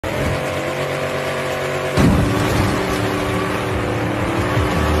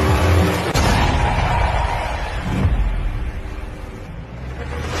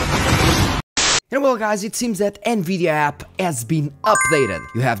And well guys, it seems that Nvidia app has been updated.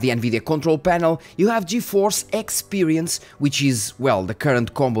 You have the Nvidia control panel, you have GeForce Experience, which is, well, the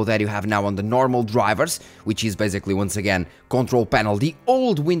current combo that you have now on the normal drivers, which is basically, once again, control panel, the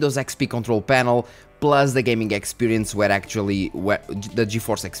old Windows XP control panel, plus the gaming experience the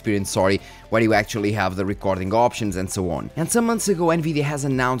GeForce Experience, where you actually have the recording options and so on. And some months ago, Nvidia has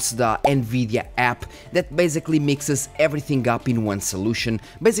announced the Nvidia app that basically mixes everything up in one solution,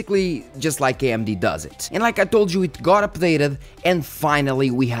 basically just like AMD does it. And like I told you, it got updated and finally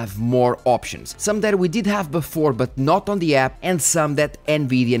we have more options. Some that we did have before but not on the app, and some that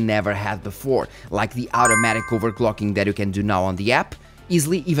Nvidia never had before, like the automatic overclocking that you can do now on the app,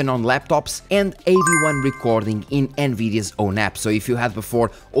 easily even on laptops, and AV1 recording in Nvidia's own app. So if you had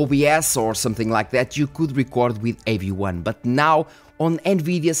before OBS or something like that, you could record with AV1, but now on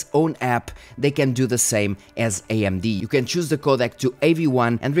Nvidia's own app they can do the same as AMD. You can choose the codec to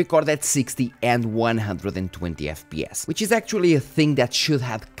AV1 and record at 60 and 120 FPS, which is actually a thing that should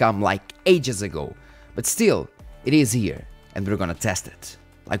have come like ages ago, but still, it is here and we're gonna test it,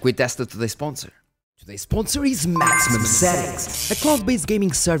 like we tested today's sponsor. Today's sponsor is Maximum Settings, a cloud-based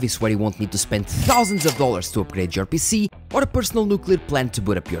gaming service where you won't need to spend thousands of dollars to upgrade your PC or a personal nuclear plant to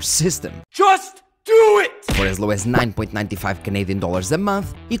boot up your system. Just do it! For as low as 9.95 Canadian dollars a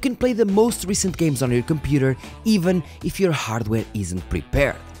month, you can play the most recent games on your computer even if your hardware isn't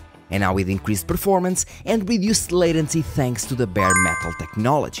prepared. And now with increased performance and reduced latency thanks to the bare metal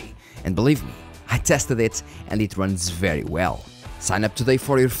technology. And believe me, I tested it and it runs very well. Sign up today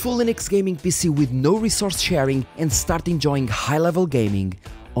for your full Linux gaming PC with no resource sharing and start enjoying high-level gaming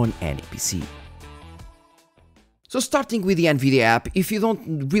on any PC. So starting with the Nvidia app, if you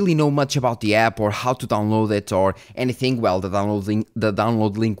don't really know much about the app or how to download it or anything, well, the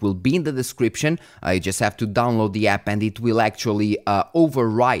download link will be in the description. You just have to download the app and it will actually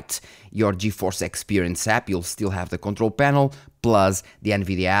overwrite your GeForce Experience app. You'll still have the control panel plus the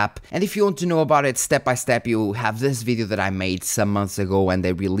Nvidia app. And if you want to know about it step by step, you have this video that I made some months ago when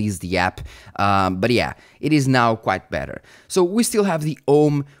they released the app. But yeah, it is now quite better. So we still have the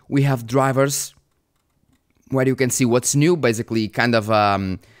home, we have drivers, where you can see what's new, basically kind of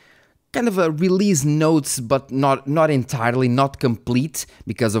a release notes, but not entirely, not complete,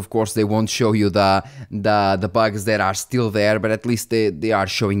 because of course they won't show you the bugs that are still there, but at least they are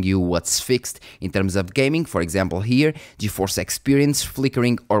showing you what's fixed in terms of gaming. For example, here, GeForce Experience,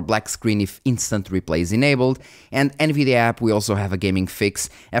 flickering or black screen if instant replay is enabled, and Nvidia app, we also have a gaming fix,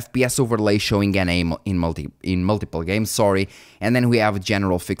 FPS overlay showing an aim in multiple games, and then we have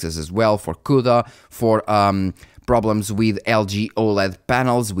general fixes as well for CUDA, for problems with LG OLED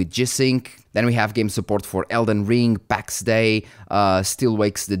panels with G-Sync. Then we have game support for Elden Ring, PAX Day, Still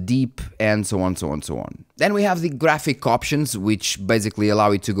Wakes the Deep, and so on, so on, so on. Then we have the graphic options, which basically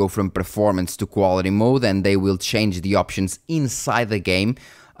allow you to go from performance to quality mode, and they will change the options inside the game.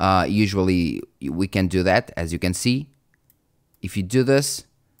 Usually we can do that, as you can see. If you do this,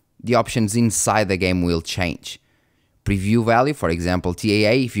 the options inside the game will change. Preview value, for example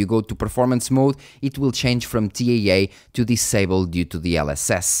TAA, if you go to performance mode, it will change from TAA to disable due to the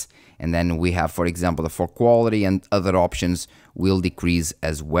LSS. And then we have, for example, the for quality and other options will decrease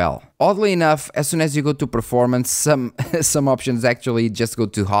as well. Oddly enough, as soon as you go to performance, some options actually just go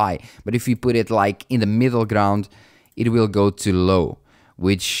to high. But if you put it like in the middle ground, it will go to low,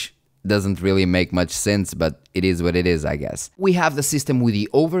 which doesn't really make much sense, but it is what it is, I guess. We have the system with the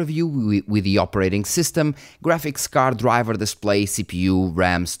overview, with the operating system, graphics card, driver, display, CPU,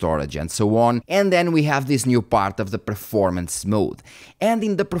 RAM, storage, and so on. And then we have this new part of the performance mode. And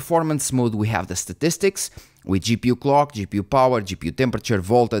in the performance mode, we have the statistics with GPU clock, GPU power, GPU temperature,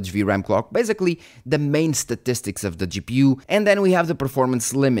 voltage, VRAM clock, basically the main statistics of the GPU. And then we have the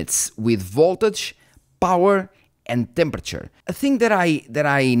performance limits with voltage, power, and temperature. A thing that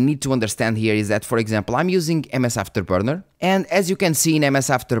I need to understand here is that, for example, I'm using MS Afterburner, and as you can see in MS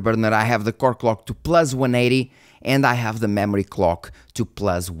Afterburner, I have the core clock to plus 180, and I have the memory clock to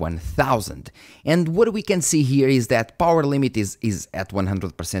plus 1000. And what we can see here is that power limit is at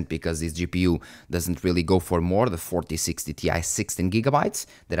 100% because this GPU doesn't really go for more, the 4060 Ti 16GB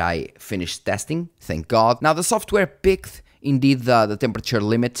that I finished testing, thank God. Now the software picked indeed the temperature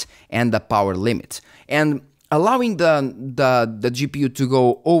limit and the power limit. And allowing the GPU to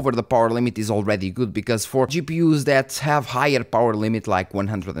go over the power limit is already good, because for GPUs that have higher power limit like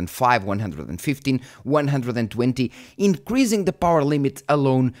 105, 115, 120, increasing the power limit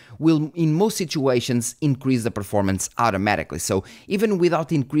alone will in most situations increase the performance automatically. So even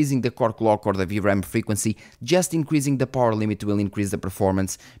without increasing the core clock or the VRAM frequency, just increasing the power limit will increase the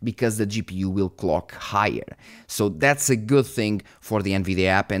performance because the GPU will clock higher. So that's a good thing for the NVIDIA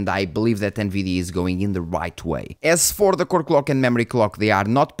app, and I believe that NVIDIA is going in the right way. As for the core clock and memory clock, they are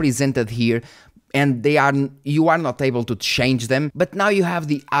not presented here, and you are not able to change them, but now you have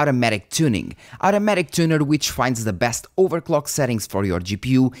the automatic tuning. Automatic tuner, which finds the best overclock settings for your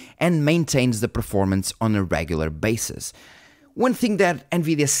GPU and maintains the performance on a regular basis. One thing that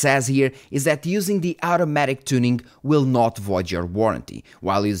NVIDIA says here is that using the automatic tuning will not void your warranty,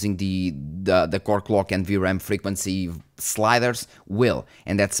 while using the core clock and VRAM frequency sliders will,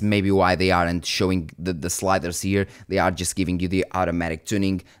 and that's maybe why they aren't showing the sliders here. They are just giving you the automatic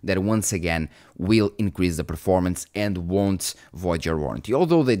tuning that once again will increase the performance and won't void your warranty,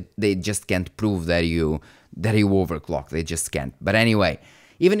 although they just can't prove that you overclock. They just can't. But anyway,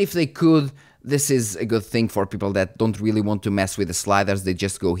 even if they could, this is a good thing for people that don't really want to mess with the sliders. They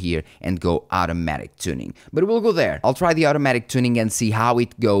just go here and go automatic tuning. But we'll go there. I'll try the automatic tuning and see how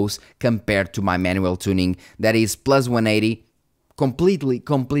it goes compared to my manual tuning. That is plus 180,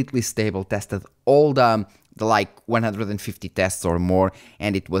 completely stable. Tested all the like 150 tests or more,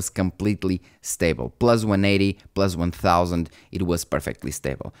 and it was completely stable. Plus 180, plus 1000, it was perfectly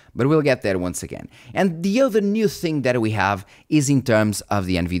stable. But we'll get there once again. And the other new thing that we have is in terms of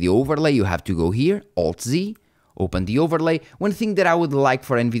the NVIDIA overlay. You have to go here, Alt-Z, open the overlay. One thing that I would like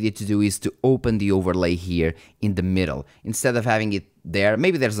for NVIDIA to do is to open the overlay here in the middle, instead of having it there.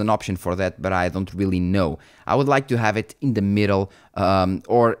 Maybe there's an option for that, but I don't really know. I would like to have it in the middle,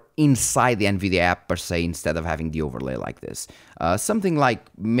 or inside the NVIDIA app per se, instead of having the overlay like this. Something like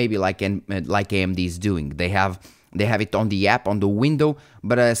maybe like AMD is doing. They have it on the app, on the window,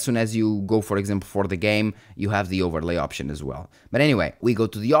 but as soon as you go, for example, for the game, you have the overlay option as well. But anyway, we go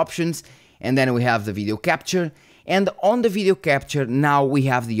to the options, and then we have the video capture. And on the video capture, now we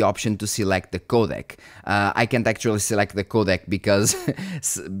have the option to select the codec. I can't actually select the codec because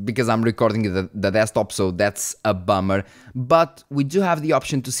I'm recording the desktop, so that's a bummer. But we do have the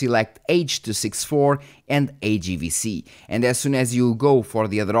option to select H.264 and AGVC. And as soon as you go for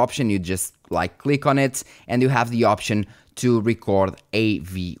the other option, you just like click on it, and you have the option to record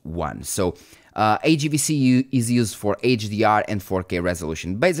AV1. So AGVC is used for HDR and 4K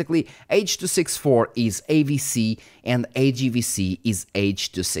resolution. Basically, H.264 is AVC and AGVC is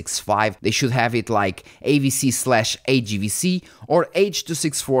H.265. They should have it like AVC/AGVC or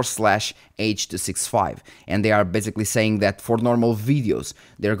H.264/H.265. And they are basically saying that for normal videos,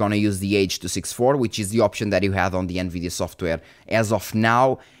 they're gonna use the H.264, which is the option that you have on the NVIDIA software as of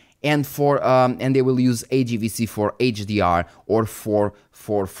now. And and they will use AGVC for HDR or for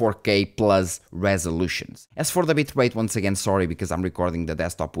 4K plus resolutions. As for the bitrate, once again, sorry because I'm recording the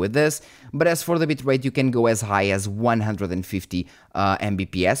desktop with this, but as for the bitrate, you can go as high as 150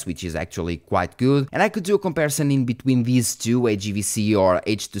 Mbps, which is actually quite good. And I could do a comparison in between these two, AGVC or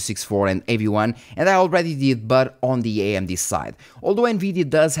H.264 and AV1, and I already did, but on the AMD side. Although NVIDIA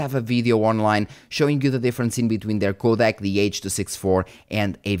does have a video online showing you the difference in between their codec, the H.264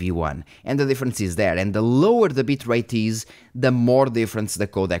 and AV1. And the difference is there, and the lower the bitrate is, the more difference the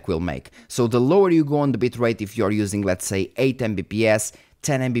codec will make. So the lower you go on the bitrate, if you're using, let's say, 8 Mbps,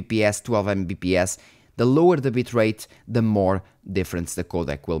 10 Mbps, 12 Mbps, the lower the bitrate, the more difference the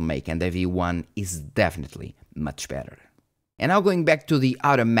codec will make, and AV1 is definitely much better. And now going back to the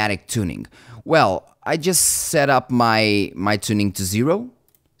automatic tuning. Well, I just set up my tuning to 0,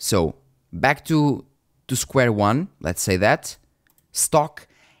 so back to square one, let's say that, stock,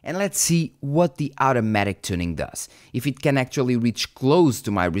 and let's see what the automatic tuning does. If it can actually reach close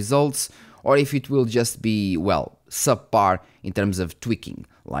to my results, or if it will just be, well, subpar in terms of tweaking,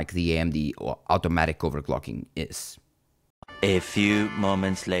 like the AMD automatic overclocking is. A few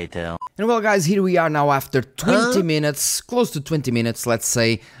moments later. And well guys, here we are now after 20 minutes, close to 20 minutes, let's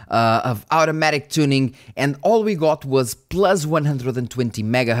say, of automatic tuning, and all we got was plus 120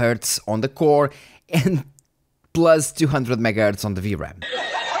 MHz on the core and plus 200 MHz on the VRAM.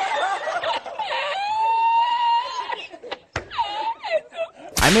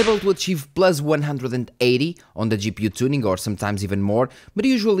 I'm able to achieve plus 180 on the GPU tuning, or sometimes even more, but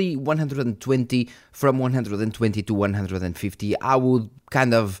usually 120, from 120 to 150, I would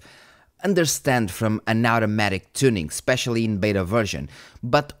kind of understand from an automatic tuning, especially in beta version,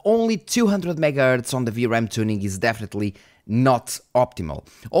 but only 200 MHz on the VRAM tuning is definitely not optimal.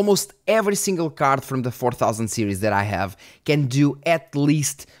 Almost every single card from the 4000 series that I have can do at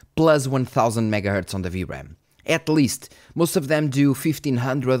least plus 1000 MHz on the VRAM. At least. Most of them do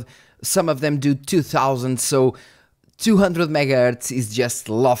 1500, some of them do 2000, so 200 MHz is just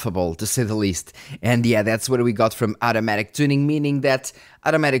laughable, to say the least. And yeah, that's what we got from automatic tuning, meaning that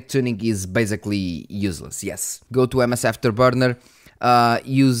automatic tuning is basically useless, yes. Go to MS Afterburner,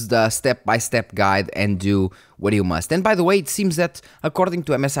 use the step-by-step guide and do what you must. And by the way, it seems that according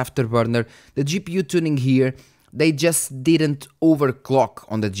to MS Afterburner, the GPU tuning here, they just didn't overclock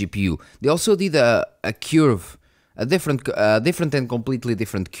on the GPU. They also did a curve, a different and completely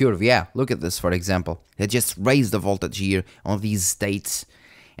different curve. Yeah, look at this, for example. They just raised the voltage here on these states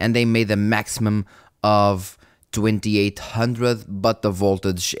and they made a maximum of 2800, but the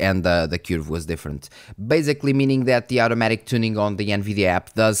voltage and the curve was different. Basically meaning that the automatic tuning on the Nvidia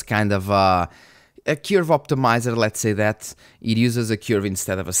app does kind of a curve optimizer, let's say that. It uses a curve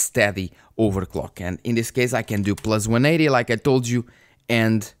instead of a steady overclock. And in this case I can do plus 180 like I told you,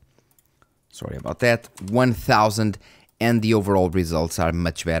 and sorry about that, 1000, and the overall results are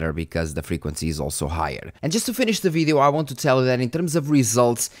much better because the frequency is also higher. And just to finish the video, I want to tell you that in terms of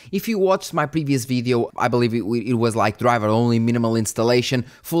results, if you watched my previous video, I believe it was like driver only, minimal installation,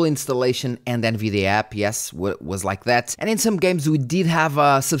 full installation, and Nvidia app, yes, was like that. And in some games we did have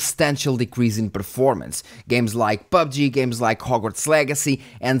a substantial decrease in performance. Games like PUBG, games like Hogwarts Legacy,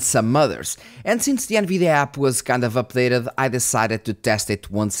 and some others. And since the Nvidia app was kind of updated, I decided to test it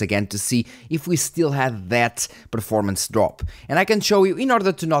once again to see if we still had that performance drop. And I can show you, in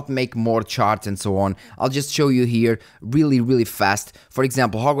order to not make more charts and so on, I'll just show you here really fast. For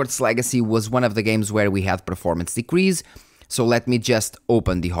example, Hogwarts Legacy was one of the games where we had performance decrease. So let me just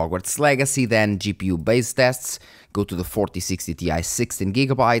open the Hogwarts Legacy, then GPU base tests, go to the 4060 Ti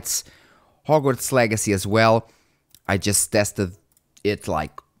 16GB, Hogwarts Legacy as well. I just tested it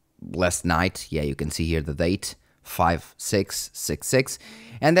like last night. Yeah, you can see here the date, 5666,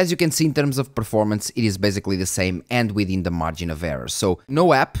 and as you can see in terms of performance it is basically the same and within the margin of error. So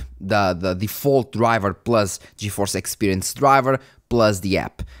no app, the default driver plus GeForce Experience driver plus the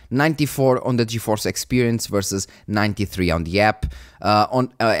app. 94 on the GeForce Experience versus 93 on the app.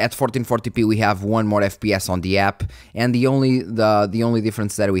 At 1440p we have one more FPS on the app, and the only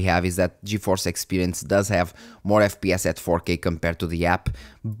difference that we have is that GeForce Experience does have more FPS at 4K compared to the app,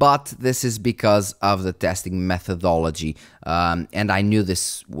 but this is because of the testing methodology, and I knew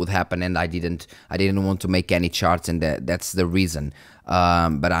this would happen, and I didn't want to make any charts, and that's the reason.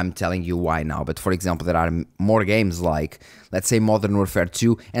 But I'm telling you why now. But for example, there are more games like, let's say, Modern Warfare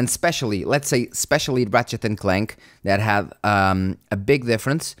 2, and especially Ratchet & Clank that had a big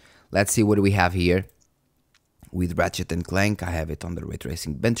difference. Let's see what we have here with Ratchet & Clank. I have it on the ray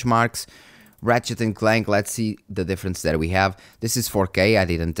tracing benchmarks. Ratchet & Clank, let's see the difference that we have. This is 4K, I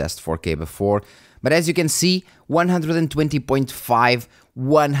didn't test 4K before. But as you can see, 120.5,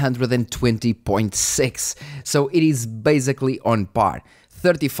 120.6. So it is basically on par.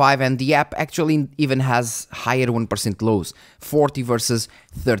 35, and the app actually even has higher 1% lows, 40 versus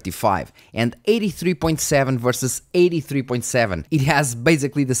 35, and 83.7 versus 83.7. It has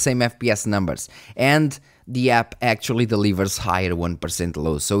basically the same FPS numbers, and the app actually delivers higher 1%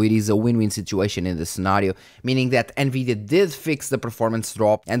 lows. So it is a win-win situation in this scenario, meaning that Nvidia did fix the performance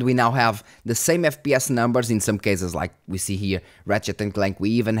drop, and we now have the same FPS numbers. In some cases, like we see here, Ratchet & Clank,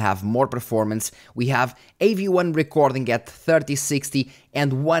 we even have more performance. We have AV1 recording at 3060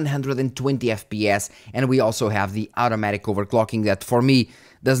 and 120 FPS, and we also have the automatic overclocking that for me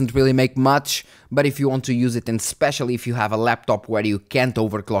doesn't really make much, but if you want to use it, and especially if you have a laptop where you can't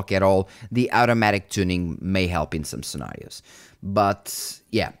overclock at all, the automatic tuning may help in some scenarios. But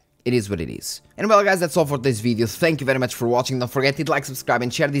yeah, it is what it is. And well guys, that's all for this video. Thank you very much for watching. Don't forget to like, subscribe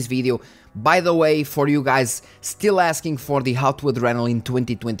and share this video. By the way, for you guys still asking for the How to Adrenaline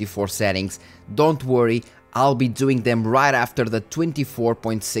 2024 settings, don't worry, I'll be doing them right after the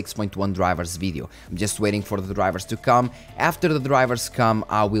 24.6.1 drivers video. I'm just waiting for the drivers to come. After the drivers come,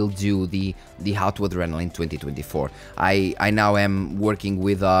 I will do the How to Adrenaline 2024. I now am working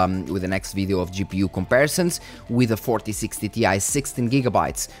with the next video of GPU comparisons with the 4060 Ti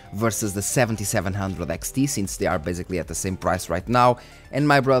 16GB versus the 7700 XT, since they are basically at the same price right now. And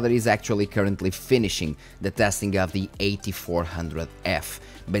my brother is actually currently finishing the testing of the 8400F,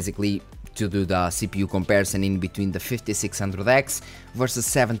 basically to do the CPU comparison in between the 5600X versus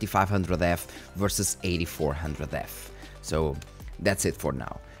 7500F versus 8400F. So that's it for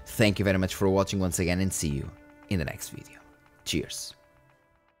now. Thank you very much for watching once again, and see you in the next video. Cheers.